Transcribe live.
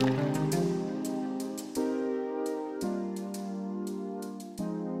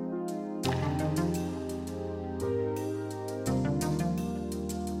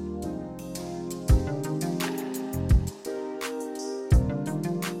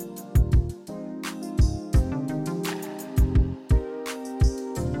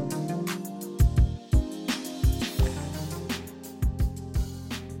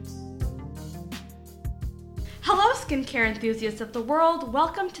skincare enthusiasts of the world,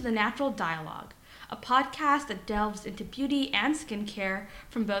 welcome to The Natural Dialogue, a podcast that delves into beauty and skincare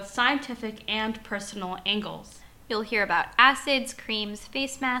from both scientific and personal angles. You'll hear about acids, creams,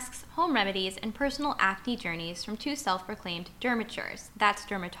 face masks, home remedies, and personal acne journeys from two self-proclaimed dermatures, that's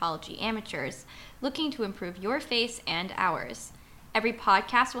dermatology amateurs, looking to improve your face and ours. Every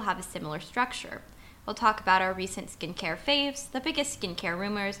podcast will have a similar structure. We'll talk about our recent skincare faves, the biggest skincare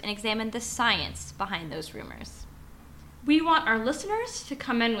rumors, and examine the science behind those rumors. We want our listeners to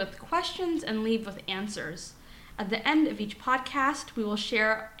come in with questions and leave with answers. At the end of each podcast, we will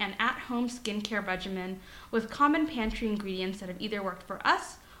share an at-home skincare regimen with common pantry ingredients that have either worked for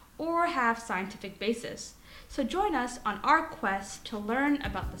us or have scientific basis. So join us on our quest to learn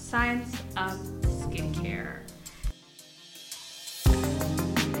about the science of skincare.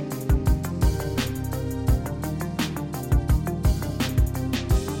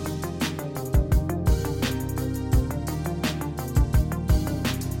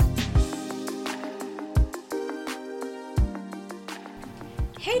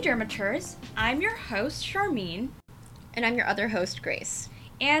 Hey Dermatures, I'm your host Charmine. And I'm your other host, Grace.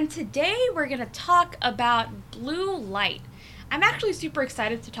 And today we're going to talk about blue light. I'm actually super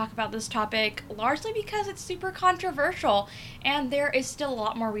excited to talk about this topic, largely because it's super controversial and there is still a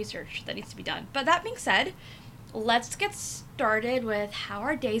lot more research that needs to be done. But that being said, let's get started with how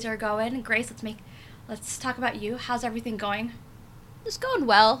our days are going. Grace, let's talk about you. How's everything going? It's going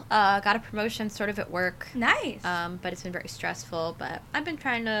well. Got a promotion sort of at work. Nice. But it's been very stressful. But I've been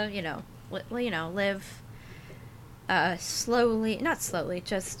trying to, live not slowly,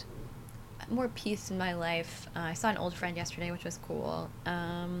 just more peace in my life. I saw an old friend yesterday, which was cool.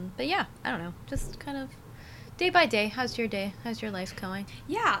 But yeah, I don't know, just kind of day by day. How's your day? How's your life going?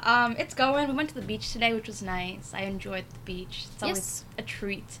 Yeah, it's going. We went to the beach today, which was nice. I enjoyed the beach. It's always Yes. a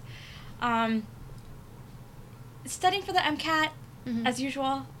treat. Studying for the MCAT. As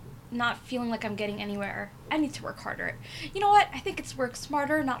usual, not feeling like I'm getting anywhere. I need to work harder. You know what? I think it's work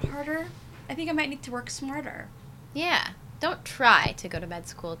smarter, not harder. I think I might need to work smarter. Yeah. Don't try to go to med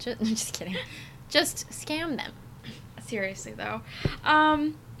school. Just kidding. Just scam them. Seriously, though.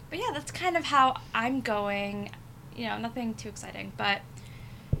 But yeah, that's kind of how I'm going. Nothing too exciting. But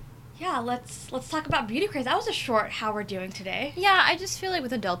yeah, let's talk about beauty craze. That was a short how we're doing today. Yeah, I just feel like with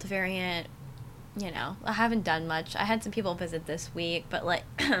the Delta variant, I haven't done much. I had some people visit this week, but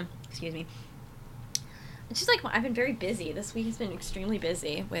excuse me. It's just like, I've been very busy. This week has been extremely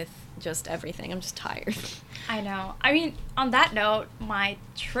busy with just everything. I'm just tired. I know. I mean, on that note, my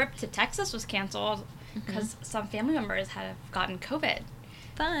trip to Texas was canceled because some family members have gotten COVID.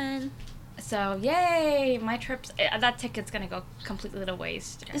 Fun. So, yay! My trip's, that ticket's gonna go completely to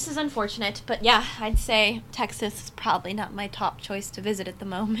waste. This is unfortunate, but yeah, I'd say Texas is probably not my top choice to visit at the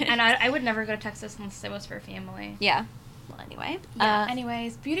moment. And I would never go to Texas unless it was for family. Yeah. Well, anyway. Yeah,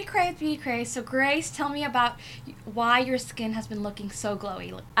 anyways, beauty craze. So, Grace, tell me about why your skin has been looking so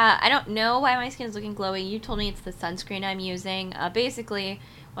glowy. I don't know why my skin is looking glowy. You told me it's the sunscreen I'm using. Basically,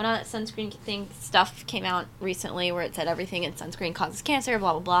 when all that sunscreen stuff came out recently where it said everything in sunscreen causes cancer,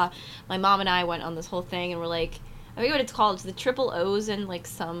 blah, blah, blah, my mom and I went on this whole thing and we're like, I forget what it's called. It's the triple O's and like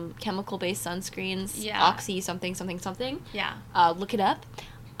some chemical-based sunscreens. Yeah. Oxy something. Yeah. Look it up.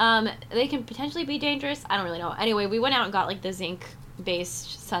 They can potentially be dangerous. I don't really know. Anyway, we went out and got like the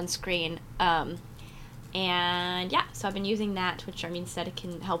zinc-based sunscreen. And yeah, so I've been using that, which Charmine said it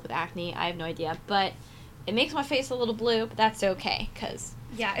can help with acne. I have no idea. But it makes my face a little blue, but that's okay, because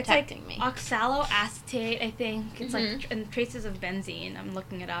yeah, it's protecting like me. oxaloacetate, I think. It's like, and traces of benzene. I'm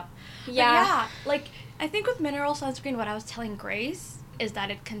looking it up. Yeah. But yeah, I think with mineral sunscreen, what I was telling Grace is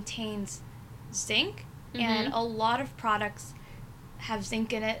that it contains zinc, and a lot of products have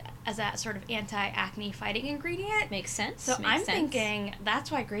zinc in it as a sort of anti-acne fighting ingredient. Makes sense. So I'm thinking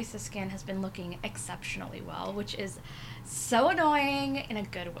that's why Grace's skin has been looking exceptionally well, which is so annoying in a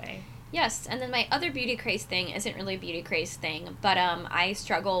good way. Yes, and then my other beauty craze thing isn't really a beauty craze thing, but I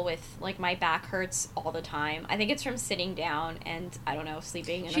struggle with, like, my back hurts all the time. I think it's from sitting down and, I don't know,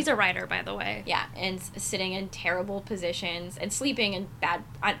 sleeping. She's a writer, by the way. Yeah, and sitting in terrible positions and sleeping in bad...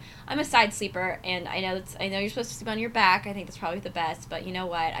 I'm a side sleeper, and I know you're supposed to sleep on your back. I think that's probably the best, but you know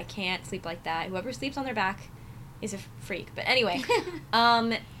what? I can't sleep like that. Whoever sleeps on their back is a freak. But anyway,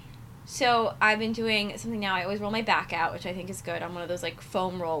 so I've been doing something now. I always roll my back out, which I think is good, on one of those like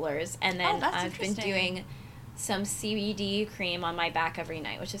foam rollers. And then I've been doing some CBD cream on my back every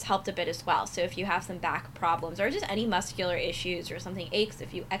night, which has helped a bit as well. So if you have some back problems or just any muscular issues or something aches,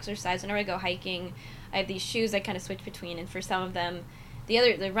 if you exercise, whenever I go hiking, I have these shoes I kind of switch between. And for some of them,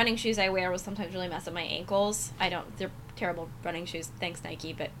 the running shoes I wear will sometimes really mess up my ankles. They're terrible running shoes. Thanks,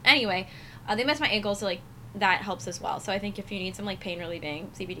 Nike. But anyway, they mess my ankles. So like, that helps as well. So I think if you need some, like, pain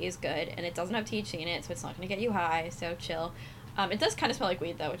relieving, CBD is good, and it doesn't have THC in it, so it's not going to get you high, so chill. It does kind of smell like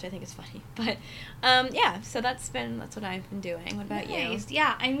weed, though, which I think is funny. But, yeah, so that's what I've been doing. What about you?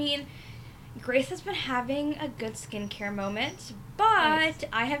 Yeah, I mean, Grace has been having a good skincare moment, but nice.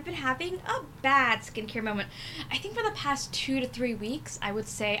 I have been having a bad skincare moment. I think for the past 2 to 3 weeks, I would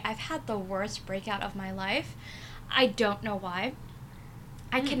say I've had the worst breakout of my life. I don't know why.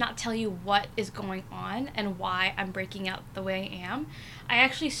 I cannot tell you what is going on and why I'm breaking out the way I am. I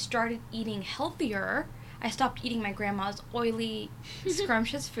actually started eating healthier. I stopped eating my grandma's oily,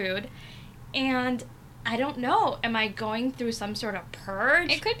 scrumptious food, and I don't know. Am I going through some sort of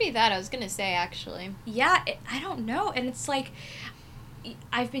purge? It could be that. I was going to say, actually. Yeah, I don't know. And it's like,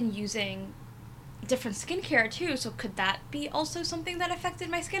 I've been using different skincare, too, so could that be also something that affected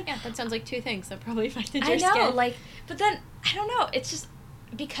my skin? Yeah, that sounds like 2 things that probably affected your skin. I know, like, but then, I don't know. It's just,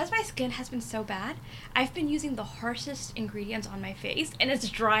 because my skin has been so bad, I've been using the harshest ingredients on my face, and it's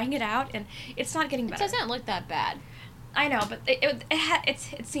drying it out, and it's not getting better. It doesn't look that bad. I know, but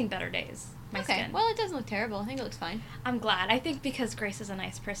it's seen better days. My skin. Well, it doesn't look terrible. I think it looks fine. I'm glad. I think because Grace is a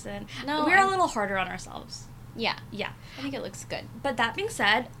nice person. No, we're a little harder on ourselves. Yeah. Yeah. I think it looks good. But that being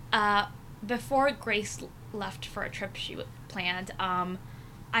said, before Grace left for a trip she planned,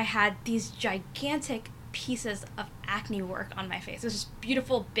 I had these gigantic pieces of acne work on my face. It was just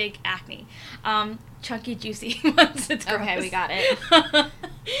beautiful, big acne. Chunky, juicy ones. It's gross. Okay, we got it.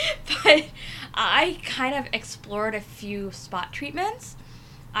 But I kind of explored a few spot treatments.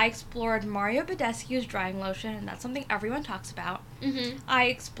 I explored Mario Badescu's drying lotion, and that's something everyone talks about. Mm-hmm. I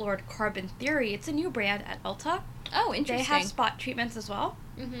explored Carbon Theory. It's a new brand at Ulta. Oh, interesting. They have spot treatments as well.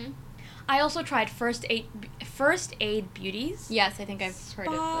 Mm-hmm. I also tried First Aid Beauties. Yes, I think I've heard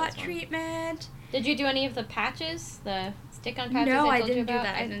of those ones. Spot treatment. Did you do any of the patches? The stick-on patches? No, I didn't do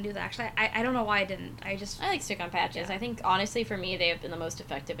that. I didn't do that. Actually, I don't know why I didn't. I like stick-on patches. Yeah. I think, honestly, for me, they have been the most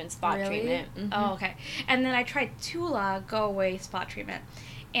effective in spot treatment. Mm-hmm. Oh, okay. And then I tried Tula Go Away Spot Treatment.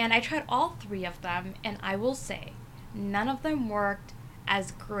 And I tried all 3 of them, and I will say, none of them worked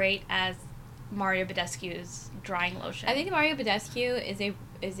as great as Mario Badescu's drying lotion. I think Mario Badescu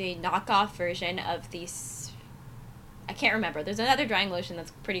is a knockoff version of these. I can't remember. There's another drying lotion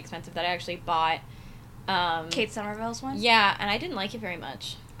that's pretty expensive that I actually bought. Kate Somerville's one? Yeah, and I didn't like it very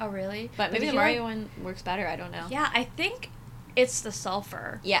much. Oh, really? But maybe the Mario one works better. I don't know. Yeah, I think it's the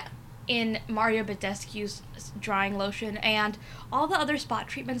sulfur. Yeah. In Mario Badescu's drying lotion, and all the other spot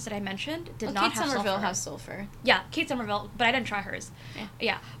treatments that I mentioned did not have sulfur. Kate Somerville has sulfur. Yeah, Kate Somerville, but I didn't try hers.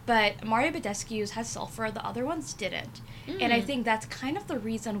 Yeah, but Mario Badescu's has sulfur, the other ones didn't. And I think that's kind of the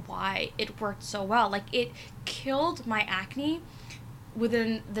reason why it worked so well. Like, it killed my acne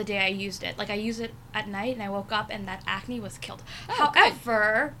within the day I used it. Like, I used it at night, and I woke up, and that acne was killed. Oh,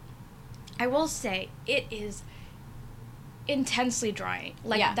 however, good. I will say, it is intensely drying.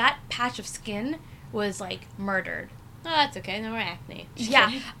 Like, that patch of skin was, like, murdered. Oh, that's okay. No more acne.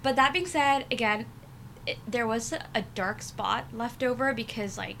 Yeah, but that being said, again, there was a dark spot left over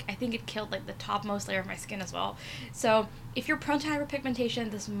because, like, I think it killed, like, the topmost layer of my skin as well. So, if you're prone to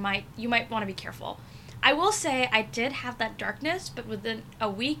hyperpigmentation, you might want to be careful. I will say I did have that darkness, but within a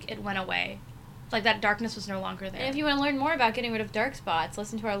week, it went away. Like, that darkness was no longer there. And if you want to learn more about getting rid of dark spots,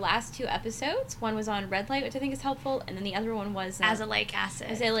 listen to our last 2 episodes. One was on red light, which I think is helpful, and then the other one was azelaic acid.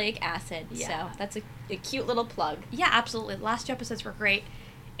 Azelaic acid. Yeah. So that's a cute little plug. Yeah, absolutely. The last 2 episodes were great.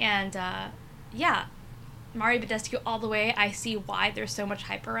 And, yeah, Mario Badescu all the way. I see why there's so much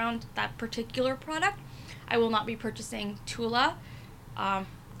hype around that particular product. I will not be purchasing Tula,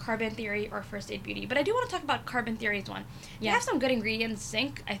 Carbon Theory, or First Aid Beauty. But I do want to talk about Carbon Theory's one. They have some good ingredients.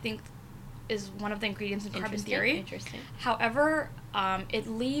 Zinc, I think, is one of the ingredients in Carbon Theory. Interesting. However, it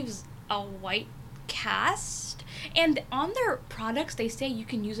leaves a white cast. And on their products, they say you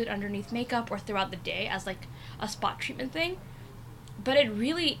can use it underneath makeup or throughout the day as, like, a spot treatment thing. But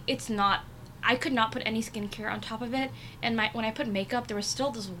it's not. I could not put any skincare on top of it. And when I put makeup, there was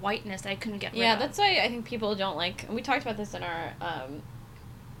still this whiteness that I couldn't get rid of. Yeah, that's why I think people don't like. And we talked about this in our,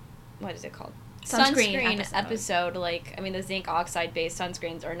 what is it called? Sunscreen episode. Like, I mean, the zinc oxide based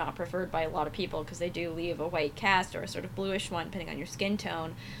sunscreens are not preferred by a lot of people because they do leave a white cast or a sort of bluish one depending on your skin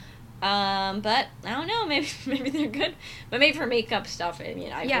tone. But I don't know, maybe they're good, but maybe for makeup stuff, I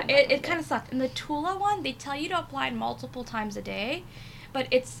mean, it kind of sucked. In the Tula one, they tell you to apply it multiple times a day, but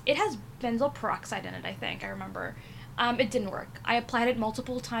it has benzoyl peroxide in it. I remember, it didn't work. I applied it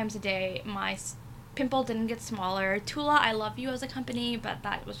multiple times a day. My pimple didn't get smaller. Tula, I love you as a company, but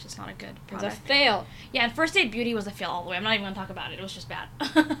that was just not a good product. It was a fail. Yeah, and First Aid Beauty was a fail all the way. I'm not even going to talk about it. It was just bad.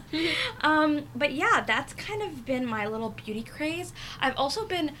 But yeah, that's kind of been my little beauty craze. I've also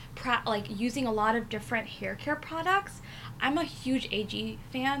been using a lot of different hair care products. I'm a huge AG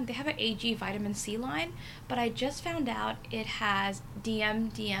fan. They have an AG vitamin C line, but I just found out it has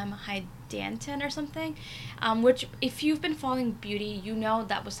DMDM Hydantin or something, which if you've been following beauty, you know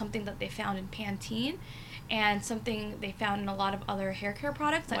that was something that they found in Pantene and something they found in a lot of other hair care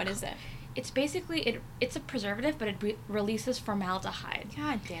products. What is it? It's basically, it's a preservative, but it releases formaldehyde.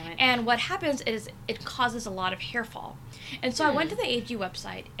 God damn it. And what happens is it causes a lot of hair fall. And so I went to the AG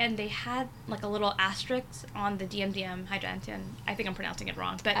website, and they had like a little asterisk on the DMDM Hydantin, I think I'm pronouncing it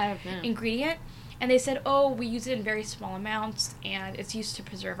wrong, but ingredient. And they said, oh, we use it in very small amounts, and it's used to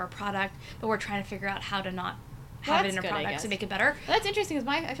preserve our product, but we're trying to figure out how to not have it in our products to make it better. Well, that's interesting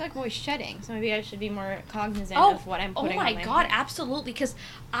because I feel like I'm always shedding, so maybe I should be more cognizant of what I'm putting on my hair. Oh my god, absolutely, because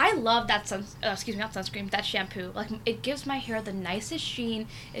I love that that shampoo. Like, it gives my hair the nicest sheen,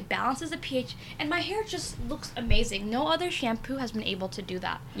 it balances the pH, and my hair just looks amazing. No other shampoo has been able to do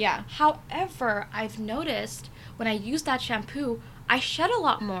that. Yeah. However, I've noticed when I use that shampoo, I shed a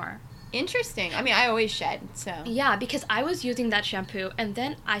lot more. Interesting. I mean, I always shed, so. Yeah, because I was using that shampoo, and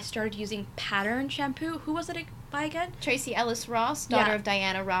then I started using Pattern shampoo. Who was it by again? Tracee Ellis Ross, daughter of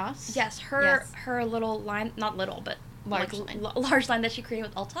Diana Ross. Yes, her little line, not little, but large line that she created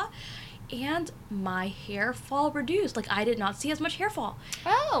with Ulta. And my hair fall reduced. Like, I did not see as much hair fall.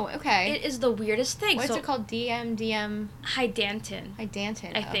 Oh, okay. It is the weirdest thing. What's it called? DMDM? Hydantin.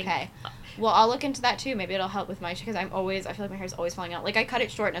 Hydantin, I think. Okay. Well, I'll look into that too. Maybe it'll help with my, because I feel like my hair's always falling out. Like, I cut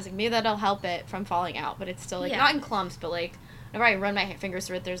it short, and I was like, maybe that'll help it from falling out. But it's still, like, not in clumps, but, like, whenever I run my fingers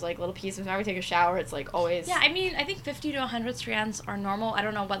through it, there's, like, little pieces. Whenever I take a shower, it's, like, always. Yeah, I mean, I think 50 to 100 strands are normal. I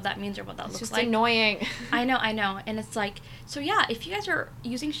don't know what that means or what that looks like. It's just annoying. I know. And it's like, so yeah, if you guys are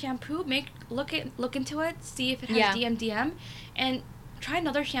using shampoo, look into it, see if it has DMDM, and try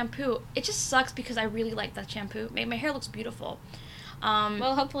another shampoo. It just sucks because I really like that shampoo. My hair looks beautiful.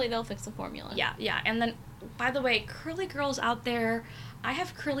 Well, hopefully they'll fix the formula. Yeah. And then, by the way, curly girls out there, I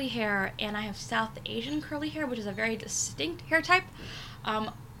have curly hair, and I have South Asian curly hair, which is a very distinct hair type. And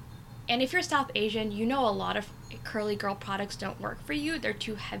if you're South Asian, you know a lot of curly girl products don't work for you. They're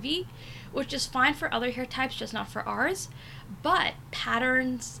too heavy, which is fine for other hair types, just not for ours. But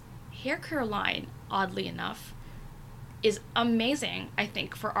Pattern's hair care line, oddly enough, is amazing, I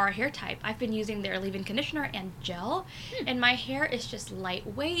think, for our hair type. I've been using their leave-in conditioner and gel, and my hair is just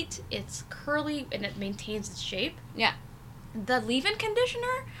lightweight, it's curly, and it maintains its shape. Yeah. The leave-in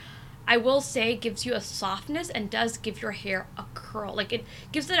conditioner, I will say, gives you a softness and does give your hair a curl. Like, it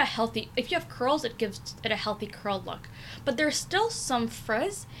gives it a healthy, if you have curls, it gives it a healthy curl look. But there's still some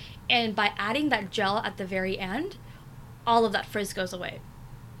frizz, and by adding that gel at the very end, all of that frizz goes away.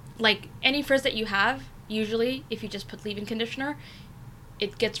 Like, any frizz that you have, usually, if you just put leave-in conditioner,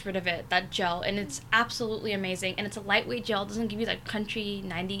 it gets rid of it, that gel, and it's absolutely amazing. And it's a lightweight gel. It doesn't give you that country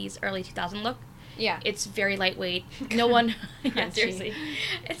 90s, early 2000 look. Yeah. It's very lightweight. No one... yeah, seriously.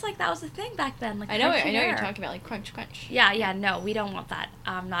 It's like that was the thing back then. Like, I know what you're talking about, like crunch. Yeah, no, we don't want that.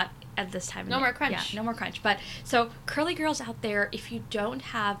 Not at this time. No more crunch. Yeah, no more crunch. But, so, curly girls out there, if you don't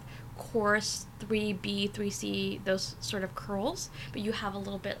have coarse 3B, 3C, those sort of curls, but you have a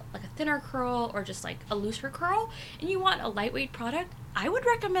little bit like a thinner curl or just like a looser curl, and you want a lightweight product, I would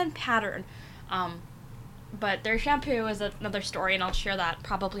recommend Pattern. But their shampoo is another story, and I'll share that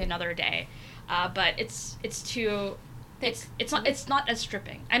probably another day. But it's too thick. It's not as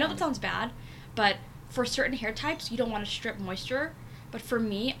stripping. I know that sounds bad, but for certain hair types, you don't want to strip moisture. But for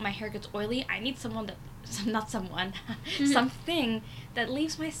me, my hair gets oily. I need something that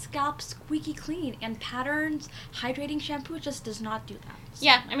leaves my scalp squeaky clean, and Pattern's hydrating shampoo just does not do that. So.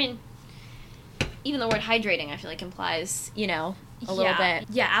 Yeah, I mean, even the word hydrating, I feel like implies, a little bit.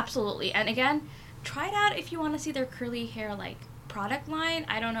 Yeah, absolutely. And again, try it out if you want to see their curly hair, like, product line.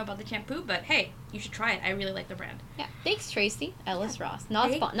 I don't know about the shampoo, but hey, you should try it. I really like the brand. Yeah. Thanks, Tracee Ellis Ross.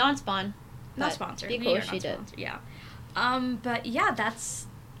 Non-spawn. Not sponsored. Be cool if she did. Yeah. But yeah, that's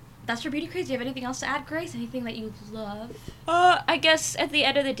your beauty craze. Do you have anything else to add, Grace? Anything that you love? I guess at the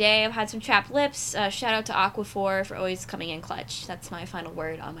end of the day, I've had some chapped lips. Shout out to Aquaphor for always coming in clutch. That's my final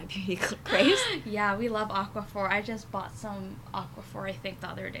word on my beauty craze. Yeah, we love Aquaphor. I just bought some Aquaphor, I think, the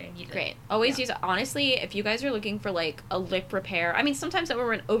other day. Great. Always use it. Honestly, if you guys are looking for, like, a lip repair, I mean, sometimes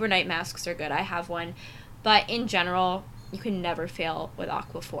overnight masks are good. I have one. But in general, you can never fail with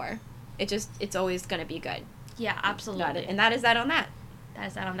Aquaphor. It's always going to be good. Yeah, absolutely. And that is that on that. That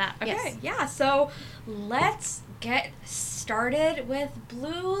is that on that. Okay, yes. Yeah, so let's get started with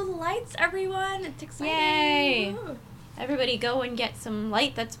blue lights, everyone. It's exciting. Yay! Woo. Everybody go and get some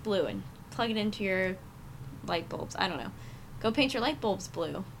light that's blue and plug it into your light bulbs. I don't know. Go paint your light bulbs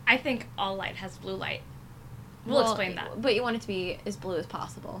blue. I think all light has blue light. We'll explain that. But you want it to be as blue as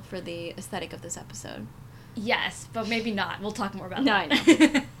possible for the aesthetic of this episode. Yes, but maybe not. We'll talk more about that. No, I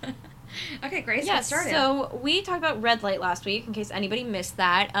know. Okay, Grace, let's start it. So we talked about red light last week, in case anybody missed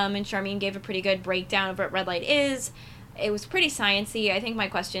that, and Charmaine gave a pretty good breakdown of what red light is. It was pretty science-y. I think my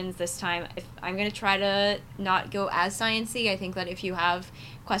questions this time, if I'm going to try to not go as science-y, I think that if you have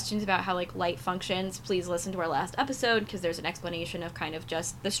questions about how, like, light functions, please listen to our last episode, because there's an explanation of kind of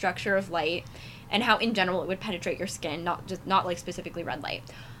just the structure of light and how, in general, it would penetrate your skin, not like, specifically red light.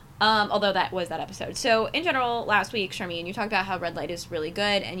 Although that was that episode. So, in general, last week, Charmaine, you talked about how red light is really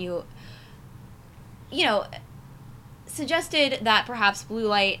good, and you know, suggested that perhaps blue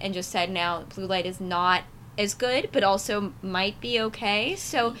light, and just said now blue light is not as good, but also might be okay.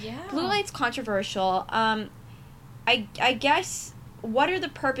 So, blue light's controversial. I guess, what are the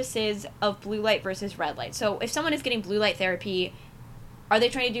purposes of blue light versus red light? So, if someone is getting blue light therapy, are they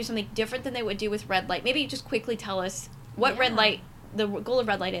trying to do something different than they would do with red light? Maybe just quickly tell us what red light, the goal of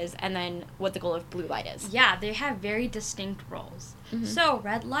red light is, and then what the goal of blue light is. Yeah, they have very distinct roles. Mm-hmm. So,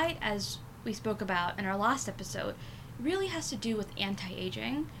 red light, as we spoke about in our last episode, really has to do with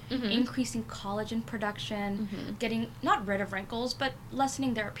anti-aging, increasing collagen production, getting, not rid of wrinkles, but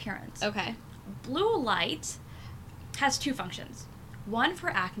lessening their appearance. Okay. Blue light has two functions. One for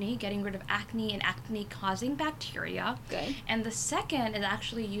acne, getting rid of acne and acne-causing bacteria. Good. And the second is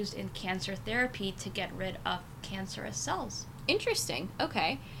actually used in cancer therapy to get rid of cancerous cells. Interesting.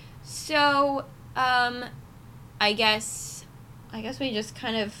 Okay. So, I guess we just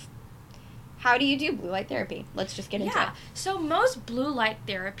kind of, how do you do blue light therapy? Let's just get into it. Yeah. So most blue light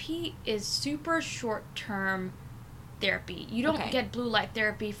therapy is super short-term therapy. You don't get blue light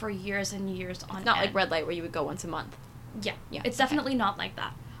therapy for years and years on end. It's not like red light where you would go once a month. Yeah. It's definitely not like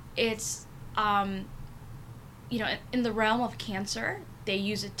that. It's, you know, in the realm of cancer, they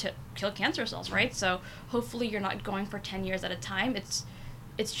use it to kill cancer cells, right? So hopefully you're not going for 10 years at a time. It's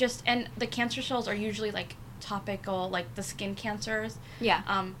just, and the cancer cells are usually like topical, like the skin cancers. Yeah.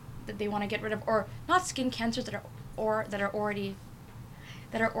 That they want to get rid of, or not skin cancers that are already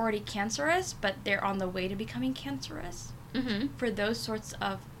cancerous, but they're on the way to becoming cancerous. Mm-hmm. For those sorts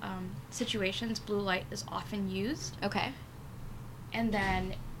of situations, blue light is often used. Okay. And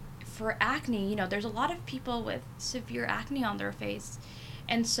then for acne, you know, there's a lot of people with severe acne on their face.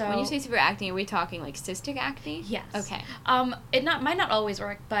 And so when you say severe acne, are we talking like cystic acne? Yes. Okay. It might not always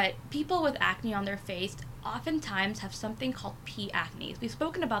work, but people with acne on their face oftentimes have something called P. acnes. We've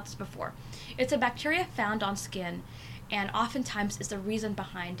spoken about this before. It's a bacteria found on skin, and oftentimes is the reason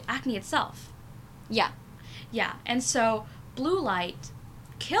behind acne itself. Yeah. Yeah, and so blue light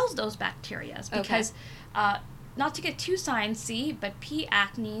kills those bacteria because, not to get too sciencey, but P.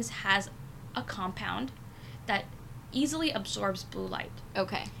 acnes has a compound that easily absorbs blue light.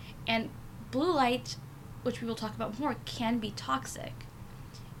 Okay. And blue light, which we will talk about more, can be toxic.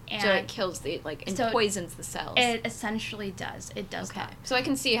 And so it kills poisons the cells. It essentially does. It does that. So I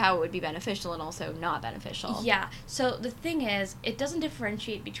can see how it would be beneficial and also not beneficial. Yeah. So the thing is, it doesn't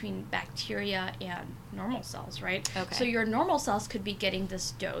differentiate between bacteria and normal cells, right? Okay. So your normal cells could be getting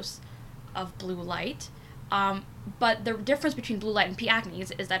this dose of blue light, but the difference between blue light and P.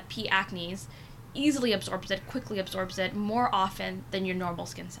 acnes is that P. acnes easily absorbs it, quickly absorbs it, more often than your normal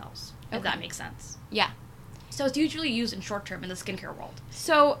skin cells, if that makes sense. Yeah. So it's usually used in short term in the skincare world.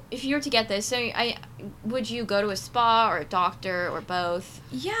 So if you were to get this, would you go to a spa or a doctor or both?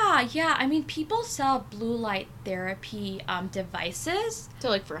 Yeah. I mean, people sell blue light therapy devices. So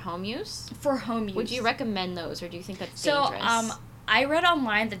like for home use? For home use. Would you recommend those, or do you think that's dangerous? So I read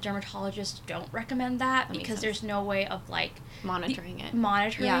online that dermatologists don't recommend that because there's no way of like monitoring it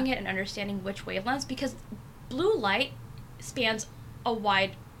and understanding which wavelengths, because blue light spans a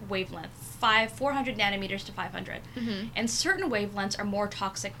wide wavelength, 400 nanometers to 500. Mm-hmm. And certain wavelengths are more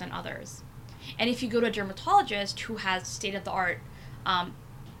toxic than others. And if you go to a dermatologist who has state-of-the-art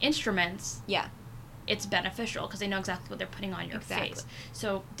instruments, it's beneficial because they know exactly what they're putting on your face.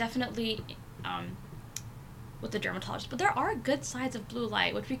 So definitely with the dermatologist. But there are good sides of blue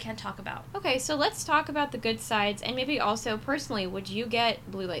light, which we can talk about. Okay, so let's talk about the good sides, and maybe also personally, would you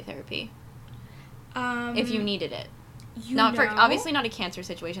get blue light therapy if you needed it? Obviously not a cancer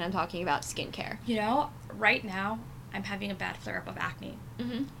situation. I'm talking about skincare. You know, right now I'm having a bad flare-up of acne.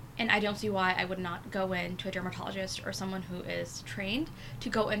 Mm-hmm. And I don't see why I would not go in to a dermatologist or someone who is trained to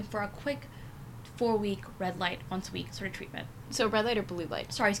go in for a quick 4-week red light, once a week sort of treatment. So red light or blue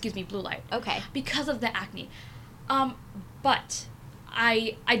light? Sorry, excuse me, blue light. Okay. Because of the acne. But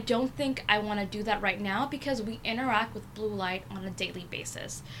I don't think I want to do that right now because we interact with blue light on a daily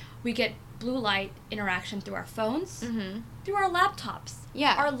basis. We get blue light interaction through our phones, through our laptops,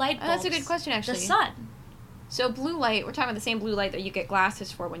 our light bulbs. That's a good question, actually. The sun. So blue light, we're talking about the same blue light that you get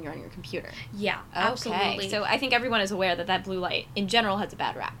glasses for when you're on your computer. Yeah, absolutely. Okay, so I think everyone is aware that blue light, in general, has a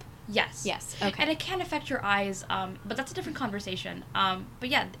bad rap. Yes. Yes. Okay. And it can affect your eyes, but that's a different conversation. But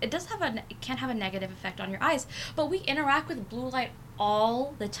yeah, it can have a negative effect on your eyes. But we interact with blue light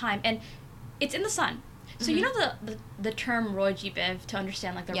all the time, and it's in the sun. So you know the term Roy G. Biv to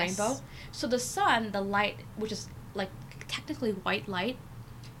understand like the rainbow. So the sun, the light, which is like technically white light,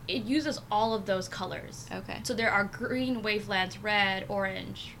 it uses all of those colors. Okay. So there are green wavelengths, red,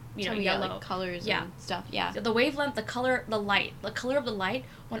 orange, yellow. Like colors and stuff. Yeah. The wavelength, the color, the color of the light,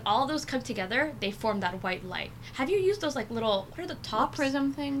 when all of those come together, they form that white light. Have you used those like little, what are the tops?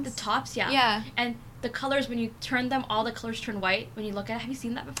 Prism things? The tops, yeah. Yeah. And the colors, when you turn them, all the colors turn white when you look at it. Have you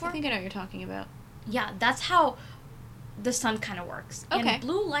seen that before? I think I know what you're talking about. Yeah, that's how the sun kind of works. Okay. And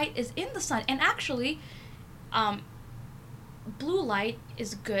blue light is in the sun. And actually, blue light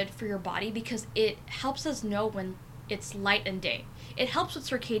is good for your body because it helps us know when it's light and day. It helps with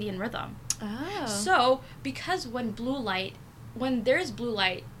circadian rhythm. Oh. So, because when there's blue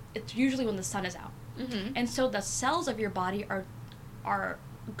light, it's usually when the sun is out. And so the cells of your body are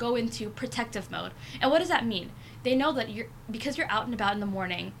go into protective mode. And what does that mean? They know that because you're out and about in the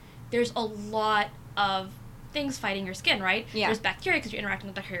morning, there's a lot of things fighting your skin, right? Yeah. There's bacteria because you're interacting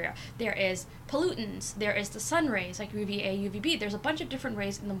with bacteria. There is pollutants. There is the sun rays, like UVA, UVB. There's a bunch of different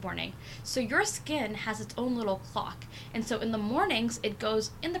rays in the morning. So your skin has its own little clock. And so in the mornings, it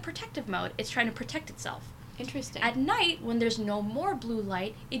goes in the protective mode. It's trying to protect itself. Interesting. At night, when there's no more blue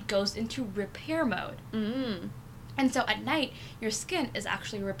light, it goes into repair mode. And so at night, your skin is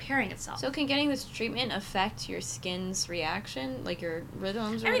actually repairing itself. So can getting this treatment affect your skin's reaction, like your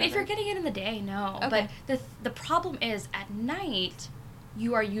rhythms or whatever? if you're getting it in the day, no. Okay. But the problem is at night,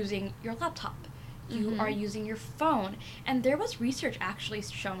 you are using your laptop. You are using your phone. And there was research actually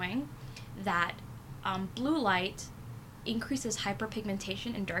showing that blue light increases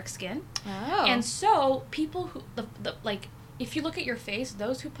hyperpigmentation in dark skin. Oh. And so people who, if you look at your face,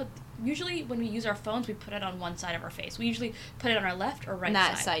 those who usually when we use our phones, we put it on one side of our face. We usually put it on our left or right and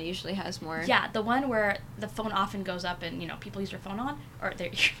side. That side usually has more. Yeah, the one where the phone often goes up and, people use their phone on, or their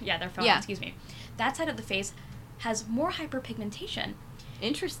phone, excuse me. That side of the face has more hyperpigmentation.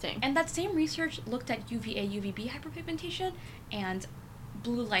 Interesting. And that same research looked at UVA, UVB hyperpigmentation and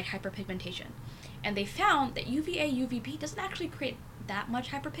blue light hyperpigmentation. And they found that UVA, UVB doesn't actually create that much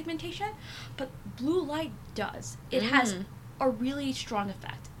hyperpigmentation, but blue light does. It has a really strong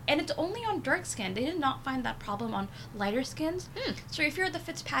effect. And it's only on dark skin. They did not find that problem on lighter skins. So if you're the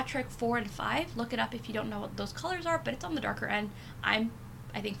Fitzpatrick 4 and 5, look it up if you don't know what those colors are, but it's on the darker end. I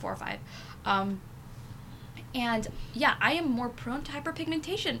think 4 or 5. And yeah, I am more prone to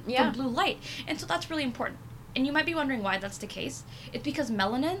hyperpigmentation from blue light. And so that's really important. And you might be wondering why that's the case. It's because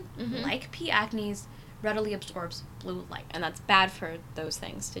melanin, like P. acnes, readily absorbs blue light. And that's bad for those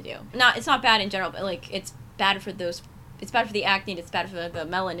things to do. It's not bad in general, but it's bad for those. It's bad for the acne. It's bad for the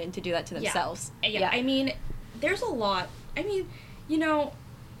melanin to do that to themselves. Yeah. I mean, there's a lot. I mean,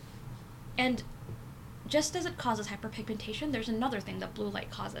 and just as it causes hyperpigmentation, there's another thing that blue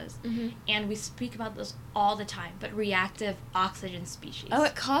light causes. And we speak about this all the time, but reactive oxygen species. Oh,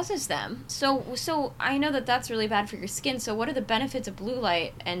 it causes them. So I know that that's really bad for your skin. So what are the benefits of blue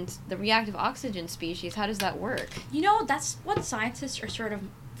light and the reactive oxygen species? How does that work? That's what scientists are sort of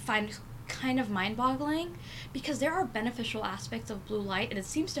find kind of mind-boggling, because there are beneficial aspects of blue light, and it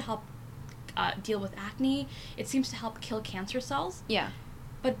seems to help deal with acne. It seems to help kill cancer cells. Yeah.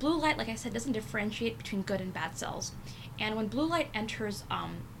 But blue light, like I said, doesn't differentiate between good and bad cells. And when blue light enters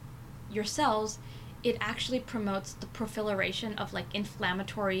your cells, it actually promotes the proliferation of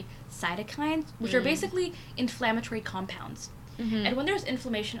inflammatory cytokines, which are basically inflammatory compounds. And when there's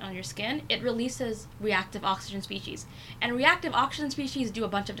inflammation on your skin, it releases reactive oxygen species. And reactive oxygen species do a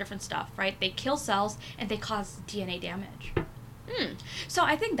bunch of different stuff, right? They kill cells and they cause DNA damage. So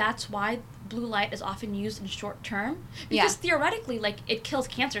I think that's why blue light is often used in short term, because theoretically, it kills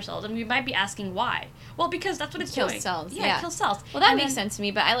cancer cells, and we might be asking why. Well, because that's what it's doing. Kills cells. Yeah, it kills cells. Well, that makes sense to me.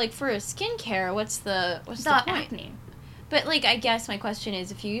 But for skincare, what's the point? Acne. But I guess my question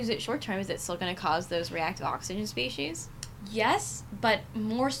is, if you use it short term, is it still going to cause those reactive oxygen species? Yes, but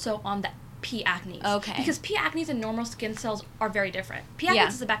more so on the P. acnes. Okay. Because P. acnes and normal skin cells are very different. P. acnes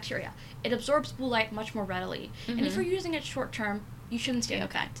is a bacteria. It absorbs blue light much more readily. And if you're using it short term, you shouldn't see an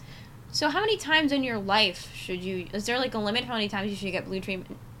effect. So how many times in your life is there a limit for how many times you should get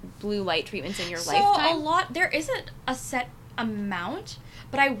blue light treatments in your lifetime? There isn't a set amount,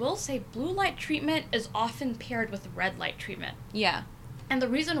 but I will say blue light treatment is often paired with red light treatment. Yeah. And the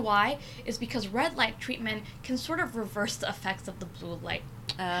reason why is because red light treatment can sort of reverse the effects of the blue light.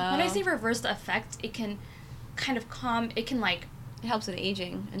 When I say reverse the effects, it can kind of it helps with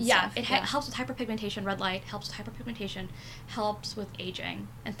aging and stuff. It helps with hyperpigmentation. Red light helps with hyperpigmentation, helps with aging,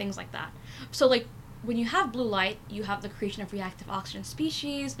 and things like that. So, like, when you have blue light, you have the creation of reactive oxygen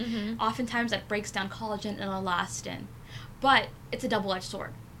species. Mm-hmm. Oftentimes that breaks down collagen and elastin. But it's a double-edged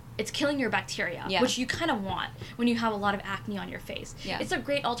sword. It's killing your bacteria, which you kind of want when you have a lot of acne on your face. Yeah. It's a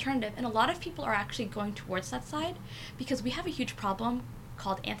great alternative, and a lot of people are actually going towards that side because we have a huge problem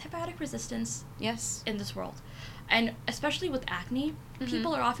called antibiotic resistance in this world. And especially with acne,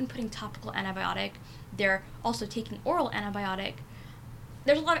 people are often putting topical antibiotic. They're also taking oral antibiotic.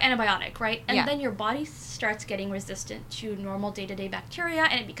 There's a lot of antibiotic, right? And then your body starts getting resistant to normal day-to-day bacteria,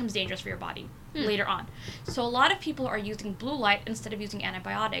 and it becomes dangerous for your body later on. So a lot of people are using blue light instead of using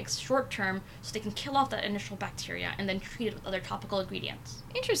antibiotics short-term so they can kill off that initial bacteria and then treat it with other topical ingredients.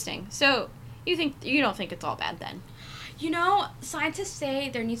 Interesting. So you don't think it's all bad then? You know, scientists say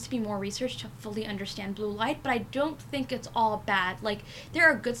there needs to be more research to fully understand blue light, but I don't think it's all bad. Like, there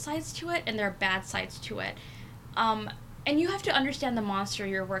are good sides to it and there are bad sides to it. And you have to understand the monster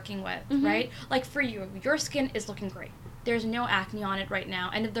you're working with, right? Like, for you, your skin is looking great. There's no acne on it right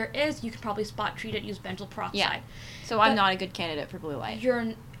now. And if there is, you can probably spot treat it, use benzoyl peroxide. Yeah. So I'm not a good candidate for blue light.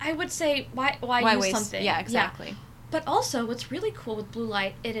 I would say, why use waste something? Yeah, exactly. Yeah. But also, what's really cool with blue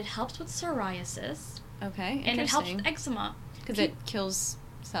light, it helps with psoriasis. Okay, and it helps with eczema. Because it kills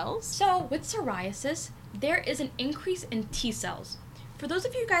cells? So, with psoriasis, there is an increase in T cells. For those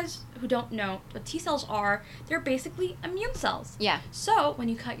of you guys who don't know what T cells are, they're basically immune cells. Yeah. So, when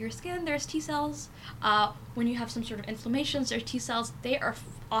you cut your skin, there's T cells. When you have some sort of inflammations, there's T cells. They are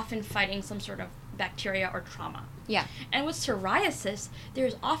often fighting some sort of bacteria or trauma. Yeah. And with psoriasis,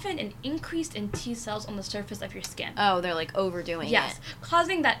 there's often an increase in T cells on the surface of your skin. Oh, they're like overdoing it. Yes,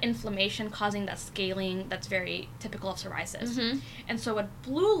 causing that inflammation, causing that scaling that's very typical of psoriasis. And so what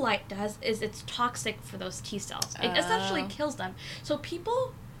blue light does is it's toxic for those T cells. It essentially kills them. So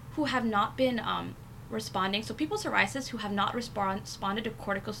people who have not been responding, so people with psoriasis who have not responded to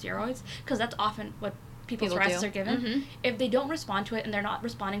corticosteroids, because that's often what people with psoriasis are given, if they don't respond to it and they're not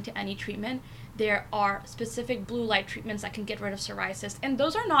responding to any treatment, there are specific blue light treatments that can get rid of psoriasis, and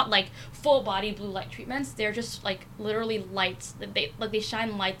those are not like full body blue light treatments. They're just like literally lights. They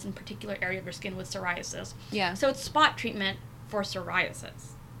shine lights in a particular area of your skin with psoriasis. Yeah. So it's spot treatment for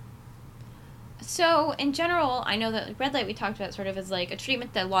psoriasis. So in general, I know that red light we talked about sort of as like a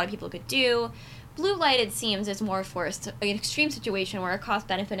treatment that a lot of people could do. Blue light, it seems, is more for an extreme situation where a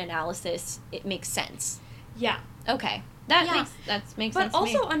cost-benefit analysis, it makes sense. Yeah. Okay. That makes sense But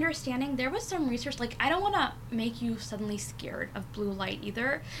also understanding, there was some research, like, I don't want to make you suddenly scared of blue light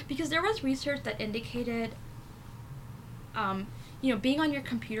either, because there was research that indicated, being on your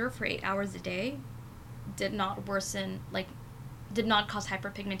computer for 8 hours a day did not cause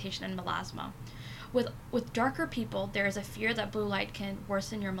hyperpigmentation and melasma. With darker people, there is a fear that blue light can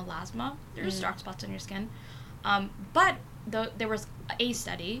worsen your melasma. There's dark spots on your skin. But there was a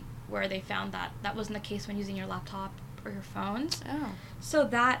study where they found that wasn't the case when using your laptop or your phones. Oh. So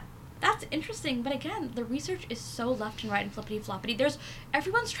that's interesting. But again, the research is so left and right and flippity floppity.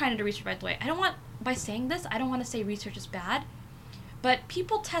 Everyone's trying to do research, by the way. By saying this, I don't want to say research is bad. But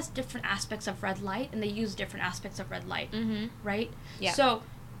people test different aspects of red light, and they use different aspects of red light, right? Yeah. So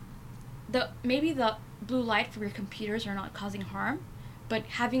maybe the blue light from your computers are not causing harm, but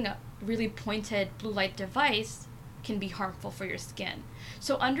having a really pointed blue light device can be harmful for your skin.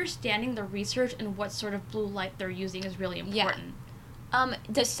 So understanding the research and what sort of blue light they're using is really important. Yeah.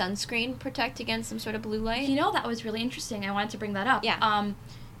 Does sunscreen protect against some sort of blue light? That was really interesting. I wanted to bring that up. Yeah.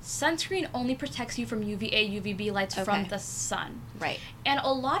 Sunscreen only protects you from UVA, UVB lights from the sun. Right. And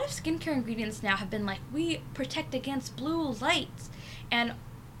a lot of skincare ingredients now have been like, we protect against blue lights. And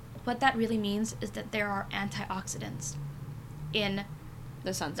what that really means is that there are antioxidants in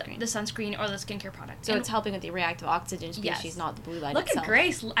the sunscreen. The sunscreen or the skincare product. So it's helping with the reactive oxygen species, not the blue light itself. Look at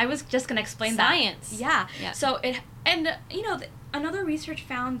Grace. I was just going to explain Science. that. Yeah. So another research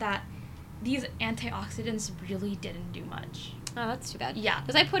found that these antioxidants really didn't do much. Oh, that's too bad. Yeah.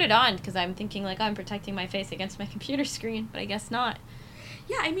 Because I put it on because I'm thinking, like, I'm protecting my face against my computer screen, but I guess not.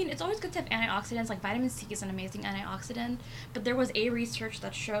 Yeah, I mean, it's always good to have antioxidants. Like, vitamin C is an amazing antioxidant, but there was a research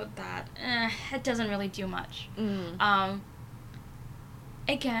that showed that it doesn't really do much.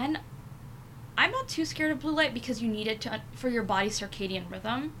 Again, I'm not too scared of blue light because you need it for your body's circadian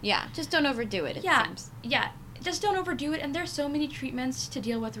rhythm. Yeah, just don't overdo it, it seems. Yeah. just don't overdo it. And there's so many treatments to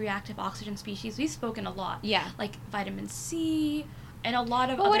deal with reactive oxygen species. We've spoken a lot. Yeah. Like vitamin C and a lot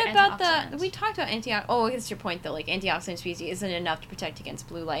of but other what about antioxidants. we talked about antioxidant. Oh, it's your point though. Like antioxidant species isn't enough to protect against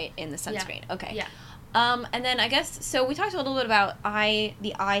blue light in the sunscreen. Yeah. Okay. Yeah. And then I guess so. We talked a little bit about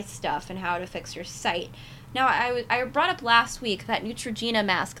the eye stuff and how it affects your sight. Now I brought up last week that Neutrogena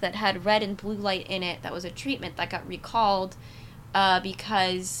mask that had red and blue light in it. That was a treatment that got recalled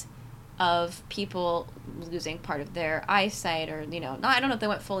because of people losing part of their eyesight, or I don't know if they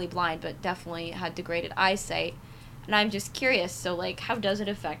went fully blind, but definitely had degraded eyesight. And I'm just curious, so, like, how does it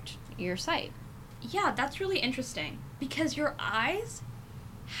affect your sight? Yeah, that's really interesting. Because your eyes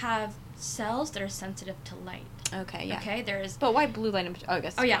have cells that are sensitive to light. Okay, yeah. Okay, But why blue light? I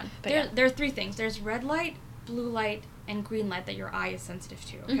guess. Oh, yeah. There are three things. There's red light, blue light, and green light that your eye is sensitive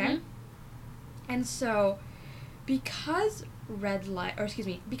to, okay? Mm-hmm. And so, because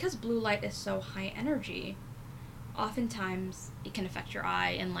because blue light is so high energy, oftentimes it can affect your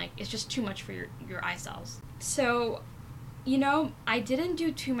eye, and, like, it's just too much for your eye cells. So, I didn't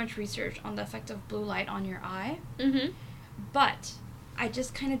do too much research on the effect of blue light on your eye, but I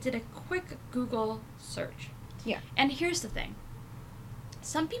just kind of did a quick Google search. Yeah. And here's the thing.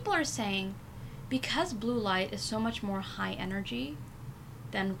 Some people are saying because blue light is so much more high energy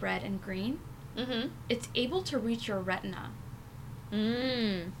than red and green, it's able to reach your retina.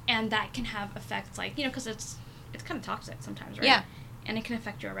 And that can have effects like, because it's kind of toxic sometimes, right? Yeah. And it can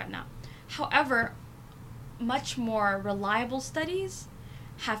affect your retina. However, much more reliable studies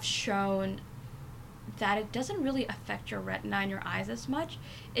have shown that it doesn't really affect your retina and your eyes as much.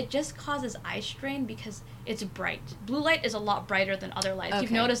 It just causes eye strain because it's bright. Blue light is a lot brighter than other lights. Okay.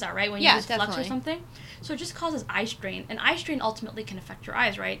 You've noticed that, right? When you use Flux or something. So it just causes eye strain. And eye strain ultimately can affect your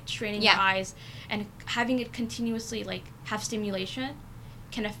eyes, right? Straining your eyes and having it continuously, like, have stimulation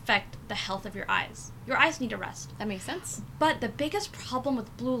can affect the health of your eyes. Your eyes need a rest. That makes sense. But the biggest problem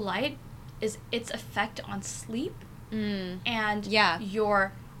with blue light is its effect on sleep and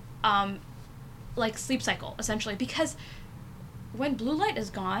your sleep cycle, essentially. Because when blue light is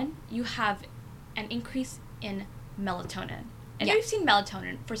gone, you have an increase in melatonin. And you've seen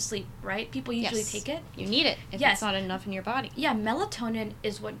melatonin for sleep, right? People usually take it. You need it if it's not enough in your body. Yeah, melatonin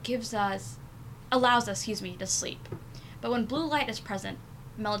is what allows us to sleep. But when blue light is present,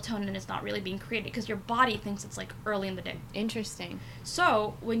 melatonin is not really being created because your body thinks it's, like, early in the day. Interesting.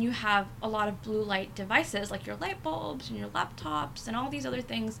 So when you have a lot of blue light devices, like your light bulbs and your laptops and all these other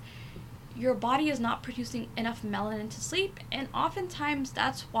things, your body is not producing enough melanin to sleep, and oftentimes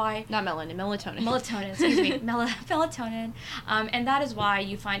that's why... Not melanin, melatonin. Melatonin, excuse me. Melatonin. And that is why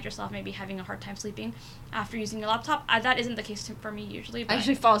you find yourself maybe having a hard time sleeping after using your laptop. That isn't the case for me usually. But I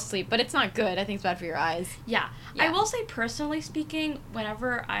usually fall asleep, but it's not good. I think it's bad for your eyes. Yeah. I will say, personally speaking,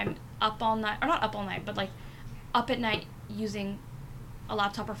 whenever I'm up all night, or not up all night, but, like, up at night using a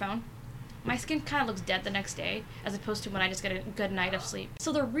laptop or phone, my skin kind of looks dead the next day, as opposed to when I just get a good night of sleep.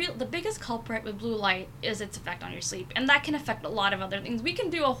 So the biggest culprit with blue light is its effect on your sleep, and that can affect a lot of other things. We can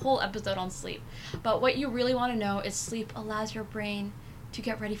do a whole episode on sleep, but what you really want to know is sleep allows your brain to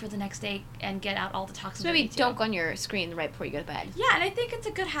get ready for the next day and get out all the toxins. So maybe don't go on your screen right before you go to bed. Yeah, and I think it's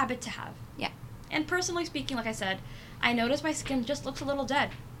a good habit to have. Yeah. And personally speaking, like I said, I notice my skin just looks a little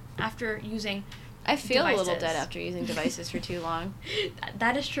dead after using I feel devices. A little dead after using devices for too long.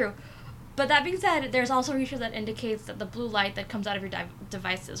 That is true. But that being said, there's also research that indicates that the blue light that comes out of your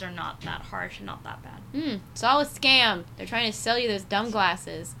devices are not that harsh and not that bad. It's all a scam. They're trying to sell you those dumb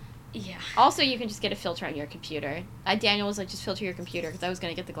glasses. Yeah. Also, you can just get a filter on your computer. Daniel was like, just filter your computer, because I was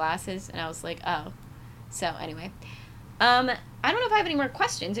going to get the glasses, and I was like, oh. So, anyway. I don't know if I have any more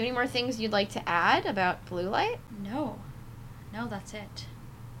questions. Any more things you'd like to add about blue light? No, that's it.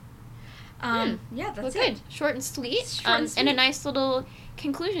 Yeah, that's good. it. Short and sweet. And a nice little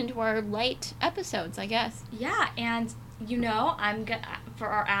conclusion to our light episodes, I guess. Yeah, and for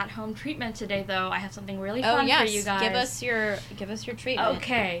our at-home treatment today, though, I have something really fun for you guys. Give us your treatment.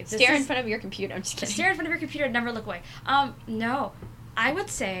 Okay. Stare in front of your computer. I'm just kidding. Stare in front of your computer and never look away. No, I would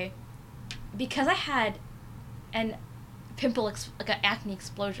say, because I had an acne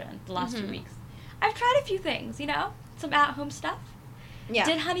explosion the last 2 weeks, I've tried a few things, some at-home stuff. Yeah.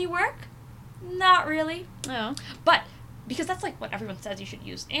 Did honey work? Not really. Oh. But because that's, like, what everyone says you should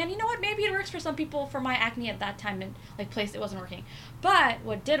use. And you know what? Maybe it works for some people. For my acne at that time and, like, place, it wasn't working. But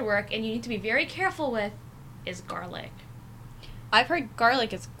what did work, and you need to be very careful with, is garlic. I've heard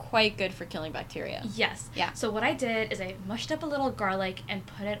garlic is quite good for killing bacteria. Yes. Yeah. So what I did is I mushed up a little garlic and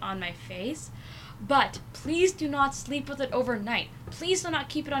put it on my face. But please do not sleep with it overnight. Please do not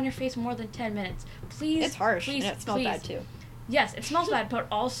keep it on your face more than 10 minutes. Please. It's harsh, please, and it smells bad, too. Yes, it smells bad, but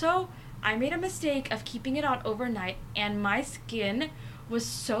also I made a mistake of keeping it on overnight, and my skin was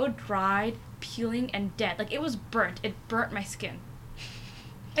so dried, peeling, and dead. Like, it was burnt. It burnt my skin.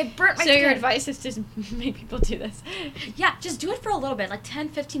 It burnt my skin. So your advice is to make people do this? Yeah, just do it for a little bit, like 10,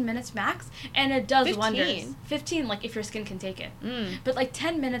 15 minutes max, and it does 15. Wonders. 15, like, if your skin can take it. But, like,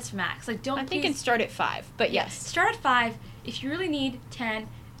 10 minutes max. Like, don't. I think it start at 5, but yes. Start at 5. If you really need 10,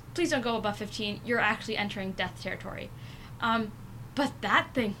 please don't go above 15. You're actually entering death territory. But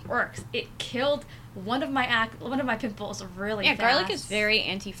that thing works. It killed one of my pimples really fast. Yeah, garlic is very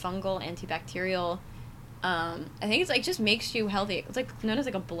antifungal, antibacterial. I think it's like just makes you healthy. It's like known as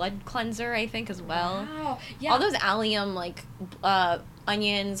like a blood cleanser, I think, as well. Wow. Yeah. All those allium, like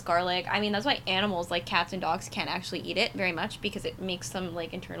onions, garlic. I mean, that's why animals like cats and dogs can't actually eat it very much, because it makes them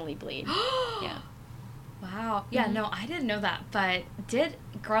like internally bleed. Yeah. Wow. Yeah, no, I didn't know that. But did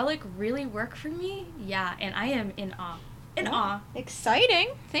garlic really work for me? Yeah, and I am in awe. Awe. Exciting.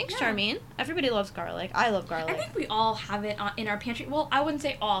 Thanks, Charmaine. Everybody loves garlic. I love garlic. I think we all have it in our pantry. Well, I wouldn't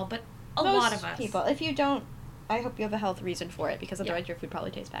say all, but most lot of us. People. If you don't, I hope you have a health reason for it, because otherwise your food probably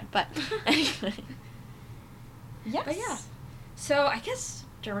tastes bad. But anyway. Yes. But yeah. So I guess,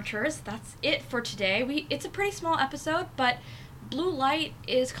 Dermatures, that's it for today. It's a pretty small episode, but blue light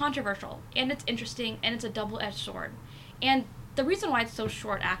is controversial, and it's interesting, and it's a double-edged sword. And the reason why it's so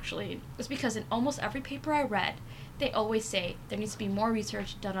short, actually, is because in almost every paper I read, they always say there needs to be more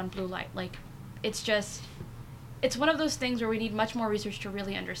research done on blue light. Like, it's one of those things where we need much more research to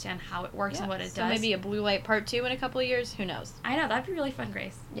really understand how it works and what it does. So maybe a blue light part 2 in a couple of years. Who knows? I know. That'd be really fun,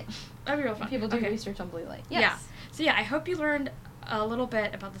 Grace. Yeah. That'd be real fun. People do research on blue light. Yes. Yeah. So yeah, I hope you learned a little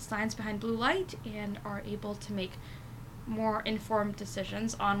bit about the science behind blue light and are able to make more informed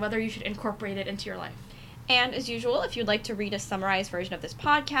decisions on whether you should incorporate it into your life. And as usual, if you'd like to read a summarized version of this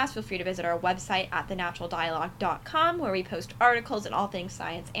podcast, feel free to visit our website at thenaturaldialogue.com, where we post articles on all things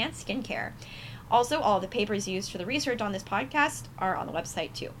science and skincare. Also, all the papers used for the research on this podcast are on the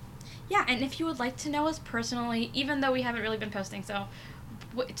website, too. Yeah, and if you would like to know us personally, even though we haven't really been posting, so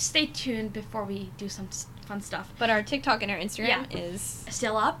stay tuned before we do some fun stuff. But our TikTok and our Instagram is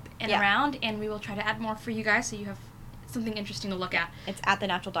still up and around, and we will try to add more for you guys so you have something interesting to look at. It's at The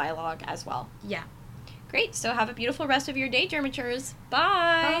Natural Dialogue as well. Yeah. Great. So have a beautiful rest of your day, Dermatures.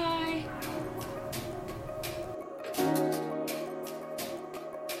 Bye. Bye.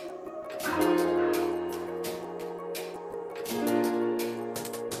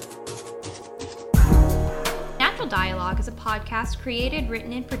 Natural Dialogue is a podcast created,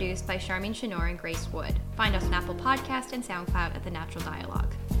 written, and produced by Charmaine Chenor and Grace Wood. Find us on Apple Podcast and SoundCloud at The Natural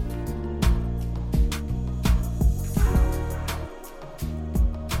Dialogue.